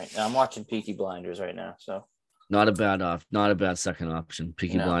all right. Now, I'm watching Peaky Blinders right now. So not a bad second option.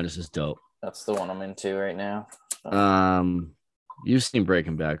 Peaky Blinders is dope. That's the one I'm into right now. You've seen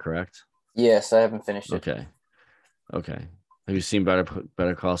Breaking Bad, correct? Yes, I haven't finished it. Okay. Okay. Have you seen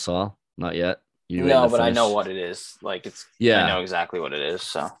Better Call Saul? Not yet. You waiting No, to but I know finish? what it is. Like I Yeah, know exactly what it is.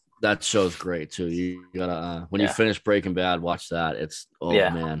 So that show's great too. You gotta when you yeah, finish Breaking Bad, watch that. It's oh yeah,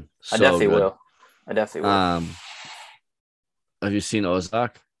 man, I so definitely good. will. I definitely will. Um, have you seen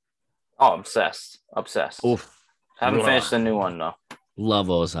Ozark? Oh, obsessed, obsessed. Oof, Haven't finished the new one though. love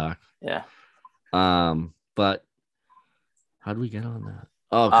Ozark. Yeah. But how do we get on that?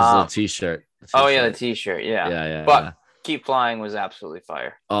 Oh, because of the Um. t-shirt. The Oh yeah, the t-shirt. T-shirt. Yeah, Yeah, yeah, but yeah. Keep Flying was absolutely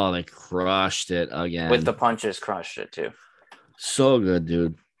fire. Oh, they crushed it With the again. punches, crushed it too. So good,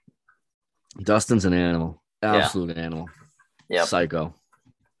 dude. Dustin's an animal. Yeah. Absolute animal. Yep. Psycho. And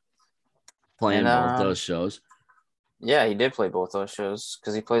Playing both those shows. yeah, he did play both those shows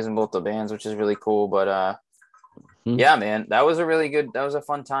because he plays in both the bands, which is really cool. But Hmm. yeah, man, that was a really good. That was a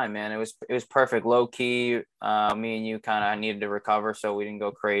fun time, man. It was perfect, low key. Me and you kind of needed to recover, so we didn't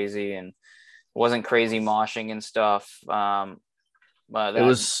go crazy and wasn't crazy moshing and stuff. But It that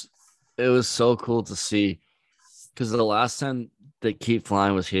was it was so cool to see because the last time that Keep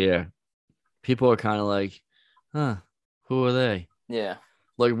Flying was here, people were kind of like, huh, who are they? yeah,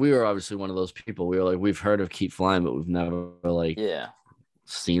 Like we were obviously one of those people. We were like, we've heard of Keep Flying, but we've never like yeah,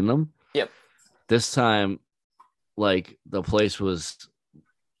 seen them. yep, This time, like the place was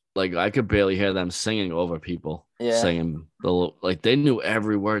like I could barely hear them singing over people yeah. singing like they knew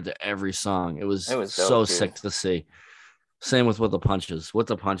every word to every song. It It was was so dope, dude. sick to see. Same with the punches. With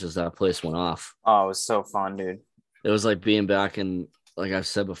the punches, that place went off. Oh, it was so fun, dude. It was like being back in, like I've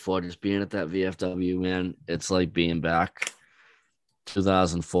said before, just being at that VFW, man. It's like being back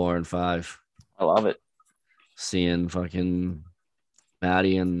 2004 and five, I love it. seeing fucking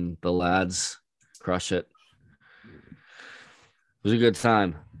Maddie and the lads crush it. It was a good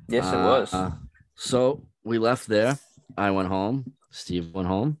time. Yes, it was. Uh, so we left there. I went home. Steve went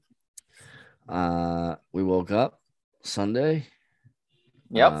home. We woke up Sunday.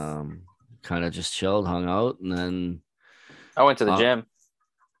 Yep. Um, kind of just chilled, hung out, and then, I went to the uh, gym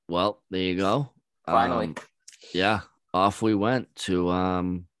well, there you go. finally. Yeah, off we went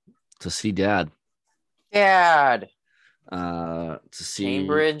to see Dad. Dad, To see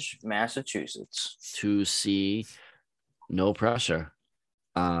Cambridge, Massachusetts. to see No Pressure.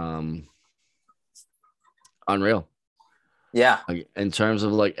 Um, unreal. Yeah. Like, in terms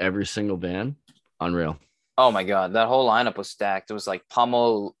of like every single band, unreal. Oh my God, that whole lineup was stacked. It was like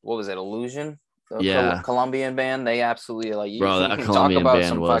Pummel. What was it? Illusion, the Yeah, Colombian band. They absolutely like bro, you that can talk Colombian about band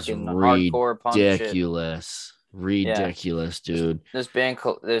some was fucking hardcore punk shit. ridiculous. Yeah, Ridiculous, dude. this band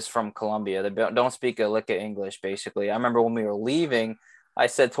is from Colombia. They don't speak a lick of English. Basically, I remember when we were leaving, I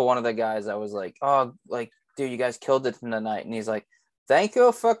said to one of the guys, I was like, "Oh, like, dude, you guys killed it tonight," and he's like, "Thank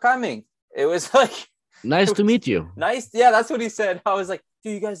you for coming." It was like Nice it to was meet you. nice. Yeah, that's what he said. I was like,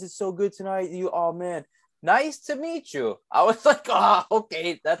 "Dude, you guys did so good tonight. Oh man, nice to meet you." I was like, "Oh,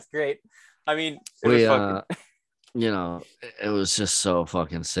 okay, that's great." I mean, it was We fucking it was just so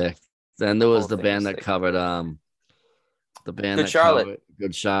fucking sick. Then the there was whole the thing band was that sick. covered the band Good that Charlotte. covered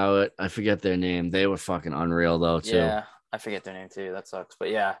Good Charlotte. I forget their name. They were fucking unreal though too. Yeah, I forget their name too. That sucks. But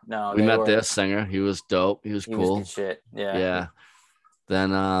yeah, no, We they met were. their singer. He was dope. He was He was good cool. shit. Yeah, Yeah.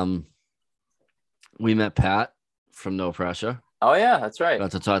 Then we met Pat from No Pressure. oh yeah, that's right.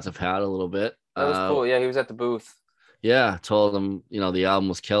 Got to talk to Pat a little bit. That was cool. Yeah, he was at the booth. Yeah, told him, the album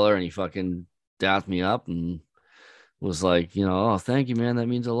was killer and he fucking dapped me up and was like, oh, thank you, man. That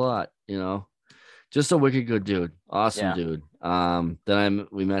means a lot, Just a wicked good dude. Awesome Yeah. dude. Then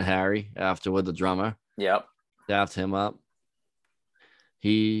we met Harry afterward, the drummer, Yep. dapped him up.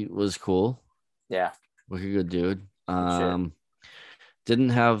 He was cool. Yeah. Wicked good dude. Good shit. Didn't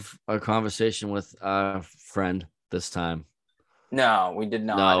have a conversation with our friend this time. No, we did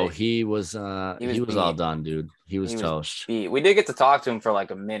not. No, he was He was all beat. done, dude. He was He was toast. beat. We did get to talk to him for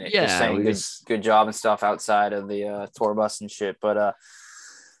like a minute, just Yeah, saying we just good job and stuff outside of the tour bus and shit. But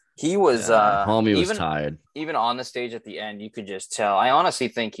he was homie was even tired. even on the stage at the end, you could just tell. I honestly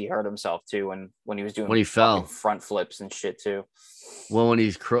think he hurt himself too when he was doing When he fell. front flips and shit too. Well, when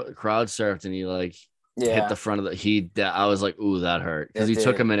he's crowd surfed and he like hit the front of I was like, ooh, that hurt because he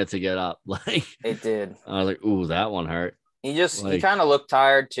took a minute to get up. Like It did. I was like, ooh, that one hurt. He kind of looked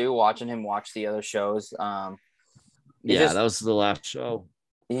tired too, watching him watch the other shows. That was the last show.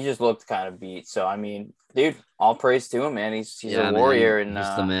 He just looked kind of beat. So I mean, dude, all praise to him, man. He's a Man, warrior, and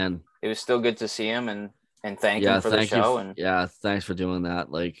he's the man. it was still good to see him and thank him for the show. And thanks for doing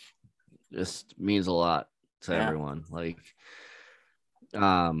that. Like, this means a lot to everyone. Like,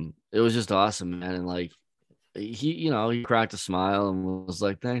 it was just awesome, man. And like, he cracked a smile and was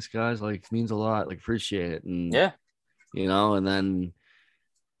like, "Thanks, guys. Like, means a lot. Like, appreciate it." And and then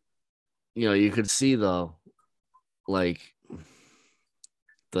you could see though like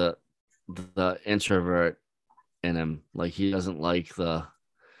the the introvert in him. Like he doesn't like the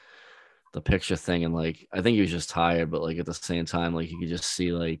picture thing, and like I think he was just tired, but like at the same time, like you could just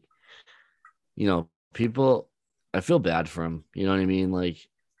see like people. I feel bad for him. You know what I mean? Like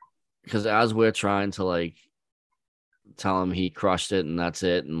because as we're trying to like tell him he crushed it and that's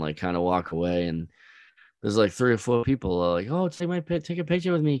it, and like kind of walk away, and there's like three or four people like, oh, take a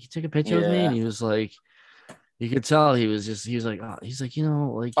picture with me, take a picture with me, and Yeah. he was like, you could tell he was like, oh, he's like,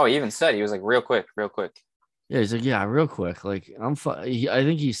 like Oh, he even said he was like real quick, real quick. yeah, he's like, yeah, real quick. Like, I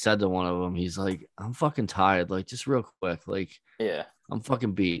think he said to one of them, he's like, I'm fucking tired. Like, just real quick. Like, Yeah. I'm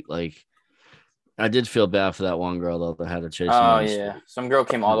fucking beat. Like, I did feel bad for that one girl though that had to chase him Oh down the yeah. street. Some girl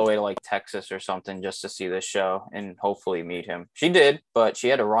came all the way to like Texas or something just to see this show and hopefully meet him. She did, but she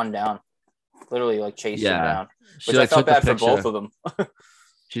had to run down, literally like chase him Yeah, down, she which I like felt took the bad for both picture. of them.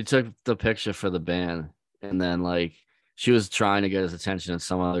 She took the picture for the band, and then like she was trying to get his attention, and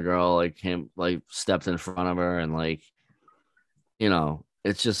some other girl like came, like stepped in front of her, and like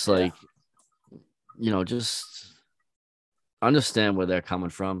it's just Yeah. like just understand where they're coming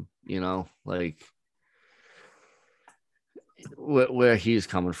from. Like where he's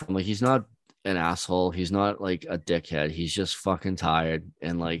coming from. Like he's not an asshole. He's not like a dickhead. He's just fucking tired,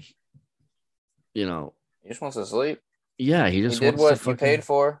 and like you know, He just wants to sleep. yeah, he He just did wants to what you paid fucking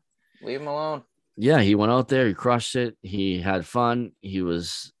for. Leave him alone. yeah. He went out there. He crushed it. He had fun. He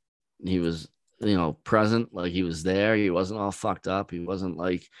was present. Like he was there. He wasn't all fucked up. He wasn't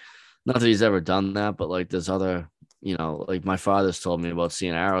like not that he's ever done that, but like there's other. Like my father's told me about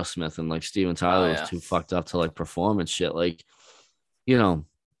seeing Aerosmith, and like Steven Oh Tyler was yeah. too fucked up to like perform and shit. Like, you know,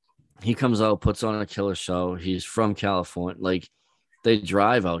 he comes out, puts on a killer show. He's from California. Like they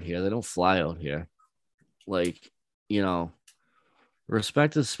drive out here. They don't fly out here. Like, you know,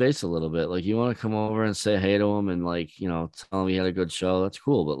 respect his space a little bit. Like you want to come over and say hey to him and like, tell him he had a good show. That's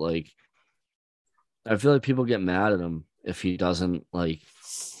cool. But like I feel like people get mad at him if he doesn't like,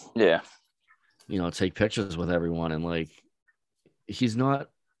 Yeah. take pictures with everyone, and like he's not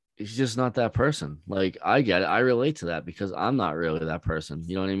he's just not that person. Like I get it. I relate to that because I'm not really that person.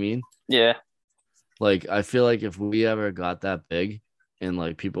 You know what I mean? Yeah. Like I feel like if we ever got that big and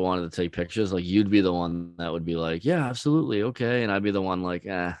like people wanted to take pictures, like you'd be the one that would be like, yeah, absolutely, okay, and I'd be the one like,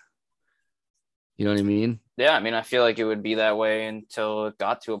 you know what I mean? Yeah. I mean, I feel like it would be that way until it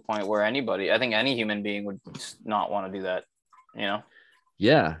got to a point where I think any human being would just not want to do that. You know?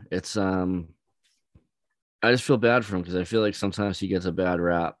 Yeah, it's I just feel bad for him because I feel like sometimes he gets a bad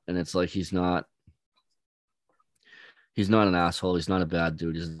rap, and it's like he's not an asshole. He's not a bad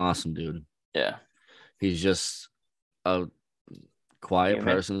dude. He's an awesome dude. Yeah. He's just a quiet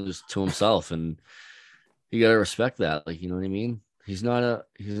Human. person just to himself, and you gotta respect that. Like, you know what I mean? He's not an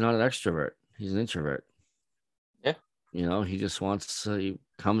extrovert. He's an introvert. Yeah. He just he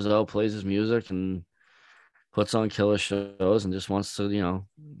comes out, plays his music, and puts on killer shows, and just wants to,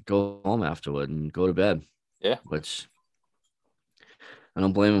 go home afterward and go to bed, Yeah. which I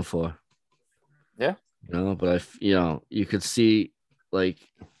don't blame him for. Yeah. But you could see, like,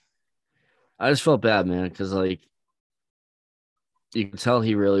 I just felt bad, man, because like you could tell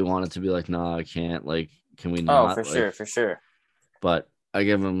he really wanted to be like, no, I can't. Like, can we Oh, not? for Like, sure. For sure. but I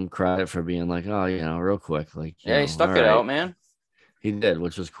give him credit for being like, oh, real quick, like, Yeah. He all stuck it right. out, man. He did,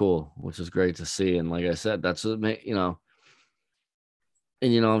 which was cool, which was great to see. And like I said, that's what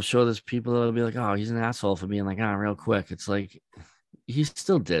and I'm sure there's people that'll be like, oh, he's an asshole for being like, real quick. It's like he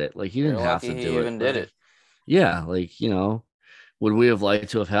still did it. Like he You're didn't have lucky to he do it. even did Like, it. yeah, like, would we have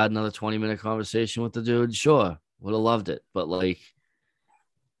liked to have had another 20-minute conversation with the dude? Sure. Would have loved it. But like,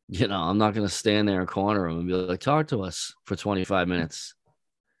 I'm not gonna stand there and corner him and be like, talk to us for 25 minutes.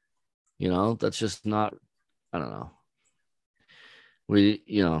 That's just not, I don't know.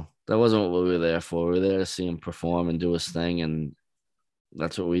 That wasn't what we were there for. We were there to see him perform and do his thing, and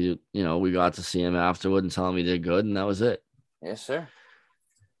that's what we do. We got to see him afterward and tell him he did good, and that was it. Yes, sir.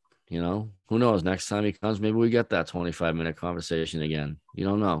 Who knows? Next time he comes, maybe we get that 25-minute conversation again. You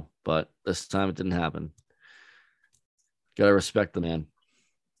don't know, but this time it didn't happen. Gotta respect the man.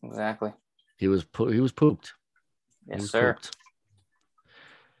 Exactly. He was pooped. Yes, sir. Pooped.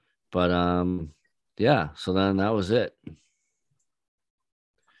 But yeah. So then that was it.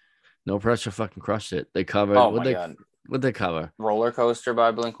 No Pressure fucking crushed it. They covered. Oh my god. What'd they cover? Roller Coaster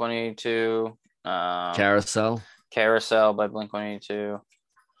by Blink-182. Carousel. Carousel by Blink-182.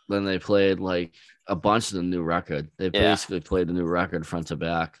 Then they played like a bunch of the new record. They basically played the new record front to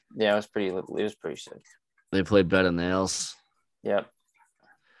back. Yeah, it was pretty sick. They played Better Nails. Yep.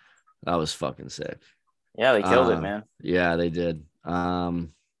 That was fucking sick. Yeah, they killed it, man. Yeah, they did.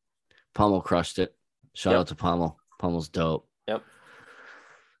 Pummel crushed it. Shout out to Pummel. Pummel's dope. Yep.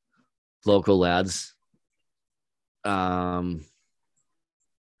 Local lads.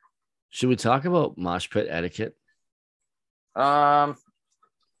 Should we talk about mosh pit etiquette? No.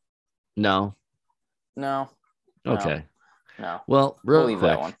 No. No. Okay. No. Well, We'll real leave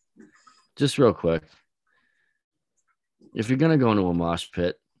that quick, one. just real quick. If you're gonna go into a mosh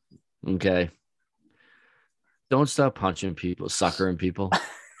pit, okay, don't stop punching people, suckering people.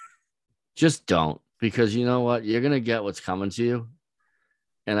 Just don't, because you know what? You're gonna get what's coming to you,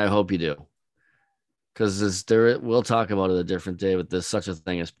 and I hope you do. Because we'll talk about it a different day, but there's such a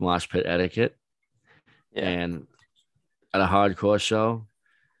thing as mosh pit etiquette. Yeah. And at a hardcore show,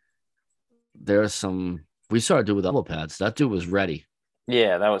 we started doing with elbow pads. That dude was ready.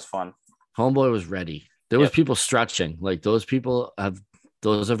 Yeah, that was fun. Homeboy was ready. There was people stretching. Like those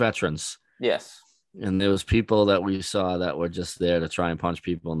are veterans. Yes. And there was people that we saw that were just there to try and punch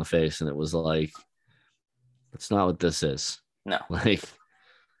people in the face. And it was like, it's not what this is. No. Like,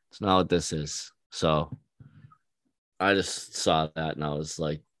 it's not what this is. So I just saw that and I was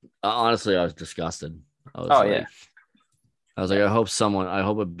like, honestly, I was disgusted. I was I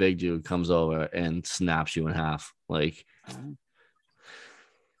hope a big dude comes over and snaps you in half. Like,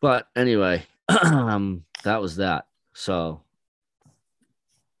 but anyway, that was that. So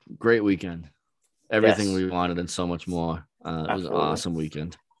great weekend. Everything we wanted and so much more. It was an awesome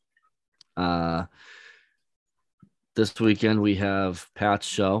weekend. This weekend we have Pat's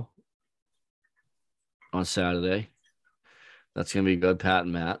show on Saturday. That's gonna be good. Pat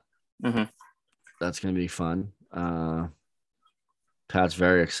and Matt. Mm-hmm. That's gonna be fun. Pat's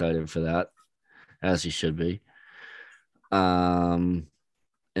very excited for that, as he should be. And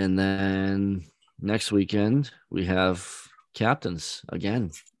then next weekend we have captains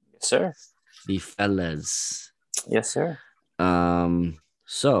again. Yes, sir. The fellas. Yes, sir.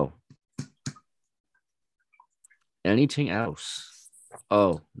 So anything else?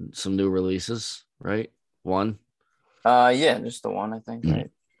 Oh, some new releases, right? One. Yeah, just the one, I think. Right.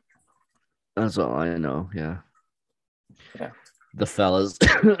 That's all I know. Yeah. Yeah. The fellas,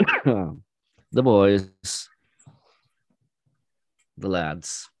 the boys, the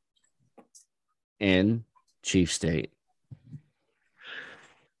lads in Chief State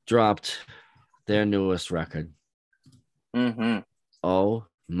dropped their newest record. Mm-hmm. Oh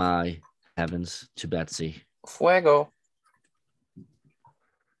my heavens to Betsy. Fuego.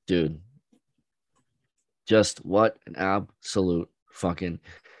 Dude. Just what an absolute fucking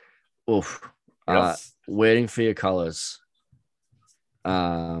oof. Yes. Waiting for Your Colors.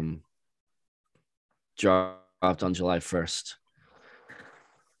 Dropped on July 1st.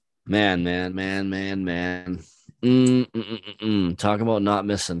 Man. Talking about not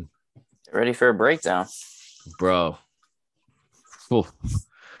missing. Ready for a breakdown, Bro. Oof.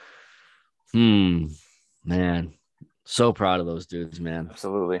 Man. So proud of those dudes, man.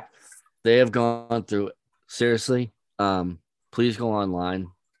 Absolutely. They have gone through, seriously, please go online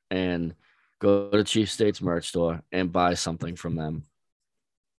and go to Chief State's merch store and buy something from them.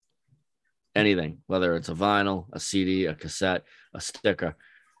 Anything, whether it's a vinyl, a CD, a cassette, a sticker,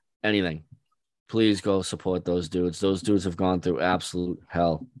 anything. Please go support those dudes. Those dudes have gone through absolute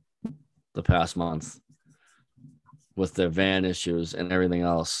hell the past month with their van issues and everything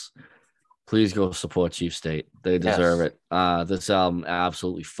else. Please go support Chief State. They deserve it. This album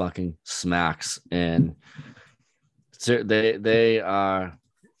absolutely fucking smacks. And they're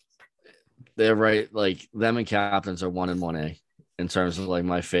right. Like them and Captains are 1 and 1A in terms of like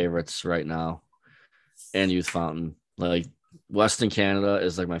my favorites right now. And Youth Fountain. Like Western Canada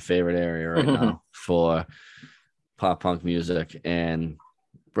is like my favorite area right now for pop punk music. And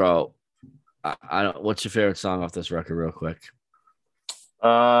bro, I don't. What's your favorite song off this record, real quick?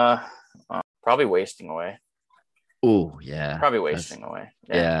 Probably Wasting Away. Oh yeah, probably Wasting Away.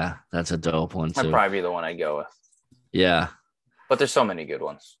 Yeah, that's a dope one too. That'd probably be the one I go with. Yeah, but there's so many good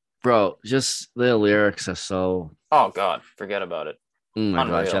ones, bro. Just the lyrics are so. Oh God, forget about it. Oh my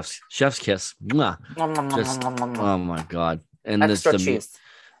God, chef's kiss. Mwah. Just, oh my God, and extra cheese.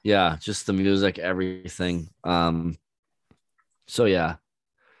 Yeah, just the music, everything. So yeah,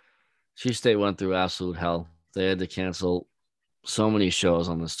 Chief State went through absolute hell. They had to cancel so many shows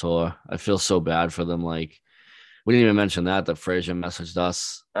on this tour. I feel so bad for them. Like, we didn't even mention that Frazier messaged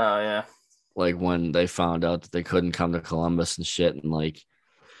us. Oh yeah. Like when they found out that they couldn't come to Columbus and shit, and like,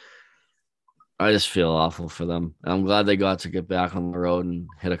 I just feel awful for them. I'm glad they got to get back on the road and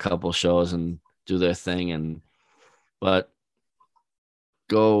hit a couple shows and do their thing. But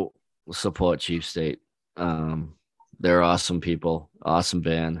go support Chief State. They're awesome people, awesome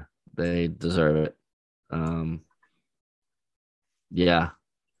band. They deserve it. Yeah.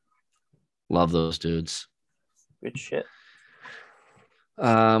 Love those dudes. Good shit.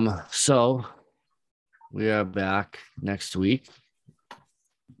 So we are back next week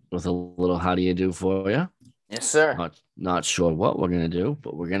with a little how do you do for you. Yes, sir. Not sure what we're gonna do,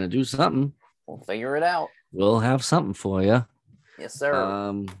 but we're gonna do something. We'll figure it out. We'll have something for you. Yes,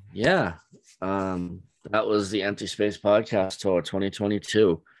 sir. Yeah. That was the Empty Space Podcast Tour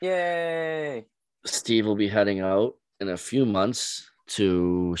 2022. Yay. Steve will be heading out in a few months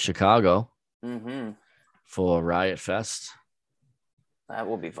to Chicago for Riot Fest. That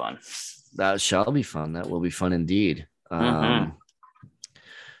will be fun. That shall be fun. That will be fun indeed. Yeah,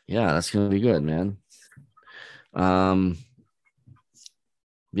 that's gonna be good, man.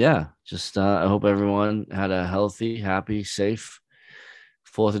 Yeah, just I hope everyone had a healthy, happy, safe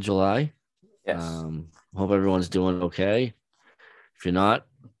 4th of July. Yes. Hope everyone's doing okay. If you're not,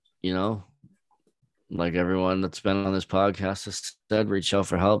 like everyone that's been on this podcast has said, reach out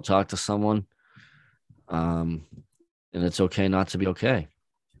for help, talk to someone. And it's okay not to be okay.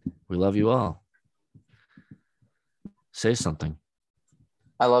 We love you all. Say something.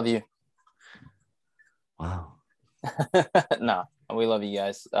 I love you. Wow. No, we love you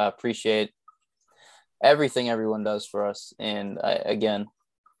guys. Appreciate everything everyone does for us. And again,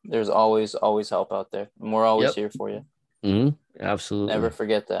 there's always help out there. And we're always here for you. Absolutely. Never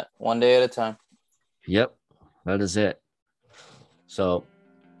forget that. One day at a time. Yep. That is it. So,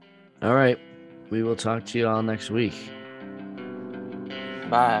 all right. We will talk to you all next week.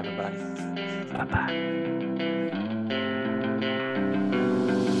 Bye, everybody. Bye-bye.